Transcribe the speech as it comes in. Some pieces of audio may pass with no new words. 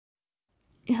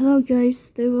Hello guys,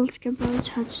 today we'll talk about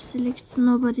how to select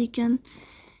nobody can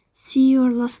see your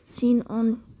last scene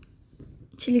on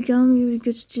Telegram. You will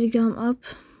go to Telegram app.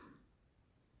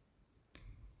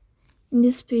 In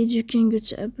this page you can go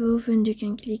to above and you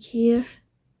can click here.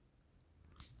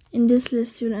 In this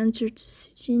list you'll enter to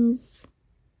settings.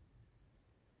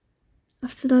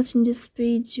 After that, in this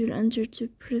page you'll enter to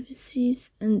privacy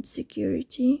and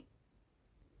security.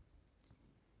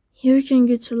 Here you can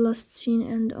go to last seen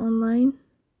and online.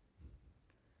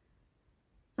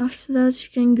 After that you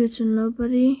can go to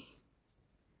nobody.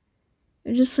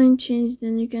 I just want to change,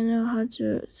 then you can know how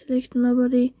to select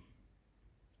nobody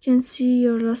can see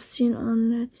your last scene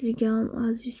on Telegram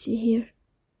as you see here.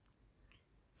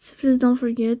 So please don't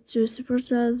forget to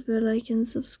support us by like and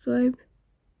subscribe.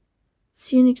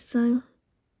 See you next time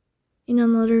in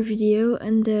another video,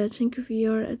 and thank you for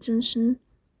your attention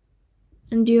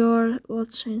and your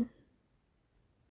watching.